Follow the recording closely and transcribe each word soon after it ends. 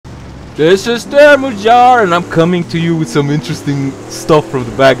This is Thermojar, and I'm coming to you with some interesting stuff from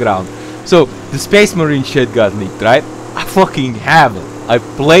the background. So, the Space Marine shit got leaked, right? I fucking have it. I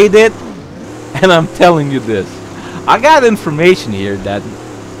played it, and I'm telling you this. I got information here that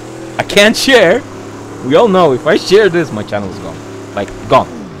I can't share. We all know if I share this, my channel is gone. Like, gone.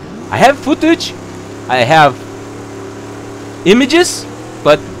 I have footage, I have images,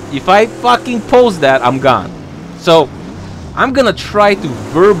 but if I fucking post that, I'm gone. So, I'm gonna try to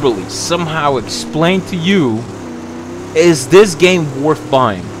verbally somehow explain to you, is this game worth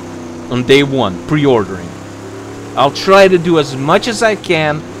buying on day one, pre-ordering? I'll try to do as much as I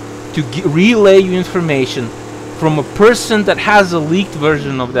can to relay you information from a person that has a leaked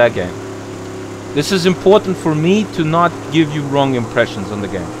version of that game. This is important for me to not give you wrong impressions on the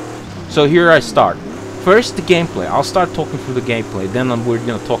game. So here I start. First, the gameplay. I'll start talking through the gameplay, then we're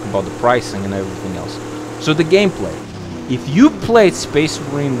gonna talk about the pricing and everything else. So the gameplay. If you played Space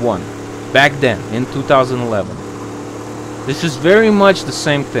Marine 1 back then, in 2011, this is very much the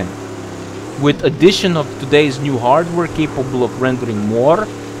same thing. With addition of today's new hardware capable of rendering more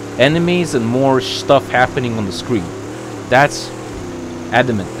enemies and more stuff happening on the screen. That's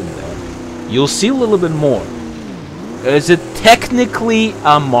adamant in there. You'll see a little bit more. Is it technically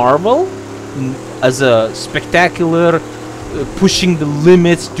a marvel? As a spectacular, pushing the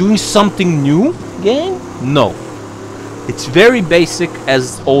limits, doing something new game? No. It's very basic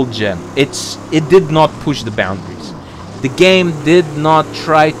as old gen. It did not push the boundaries. The game did not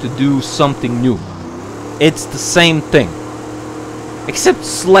try to do something new. It's the same thing, except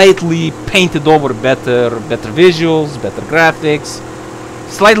slightly painted over better visuals, better graphics,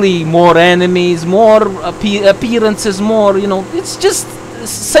 slightly more enemies, more appearances, more, you know, it's just the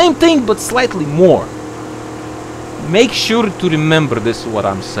same thing but slightly more. Make sure to remember this, what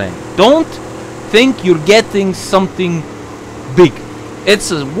I'm saying. Don't think you're getting something big. It's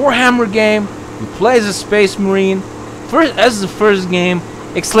a Warhammer game. You play as a Space Marine. As the first game,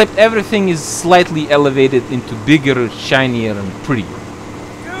 except everything is slightly elevated into bigger, shinier, and prettier.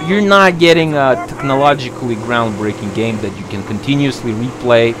 You're not getting a technologically groundbreaking game that you can continuously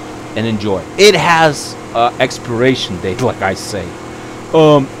replay and enjoy. It has expiration date, like I say.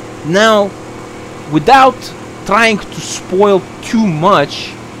 Now, without trying to spoil too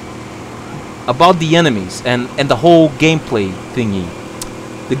much about the enemies and the whole gameplay thingy,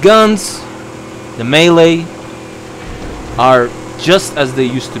 the guns, the melee are just as they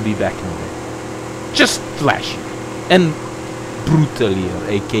used to be back in the day. Just flashy and brutalier,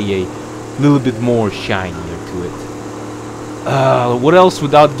 aka a little bit more shinier to it. What else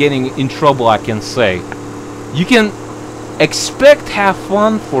without getting in trouble I can say? You can expect have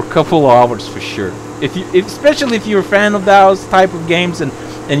fun for a couple of hours for sure. Especially if you're a fan of those type of games and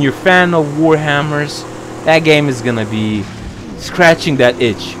you're a fan of Warhammers, that game is gonna be scratching that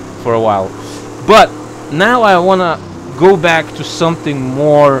itch for a while. But now I wanna go back to something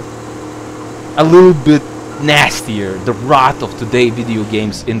more, a little bit nastier, the rot of today video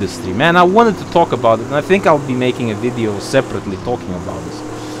games industry. Man, I wanted to talk about it, and I think I'll be making a video separately talking about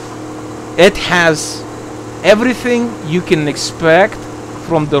this. It has everything you can expect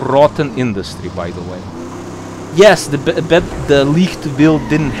from the rotten industry, by the way. Yes, the leaked build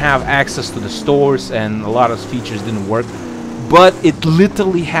didn't have access to the stores and a lot of features didn't work, but it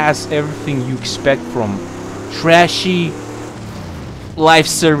literally has everything you expect from trashy live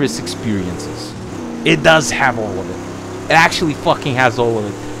service experiences. It does have all of it. It actually fucking has all of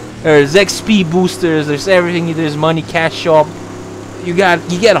it. There's XP boosters, there's everything, there's money, cash shop. You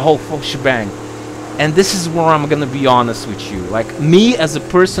get a whole full shebang. And this is where I'm gonna be honest with you. Like, me as a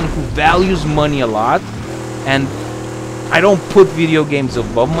person who values money a lot, and I don't put video games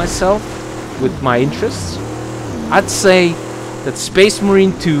above myself with my interests, I'd say that Space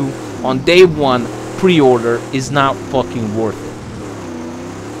Marine 2 on day one pre-order is not fucking worth it.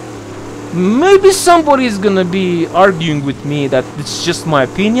 Maybe somebody is gonna be arguing with me that it's just my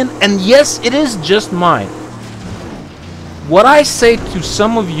opinion, and yes, it is just mine. What I say to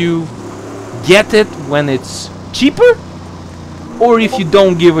some of you, get it when it's cheaper, or if you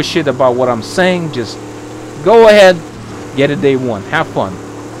don't give a shit about what I'm saying, just go ahead, get it day one, have fun.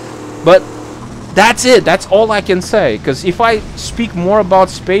 But that's it, that's all I can say, because if I speak more about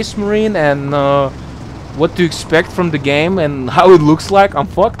Space Marine and what to expect from the game and how it looks like, I'm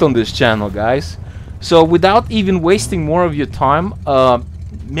fucked on this channel, guys. So without even wasting more of your time,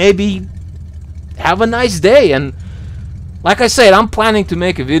 maybe have a nice day. And like I said, I'm planning to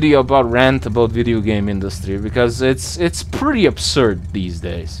make a video about rant about video game industry, because it's pretty absurd these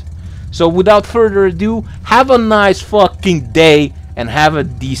days. So without further ado, have a nice fucking day and have a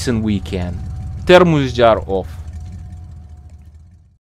decent weekend. Termuzjar off.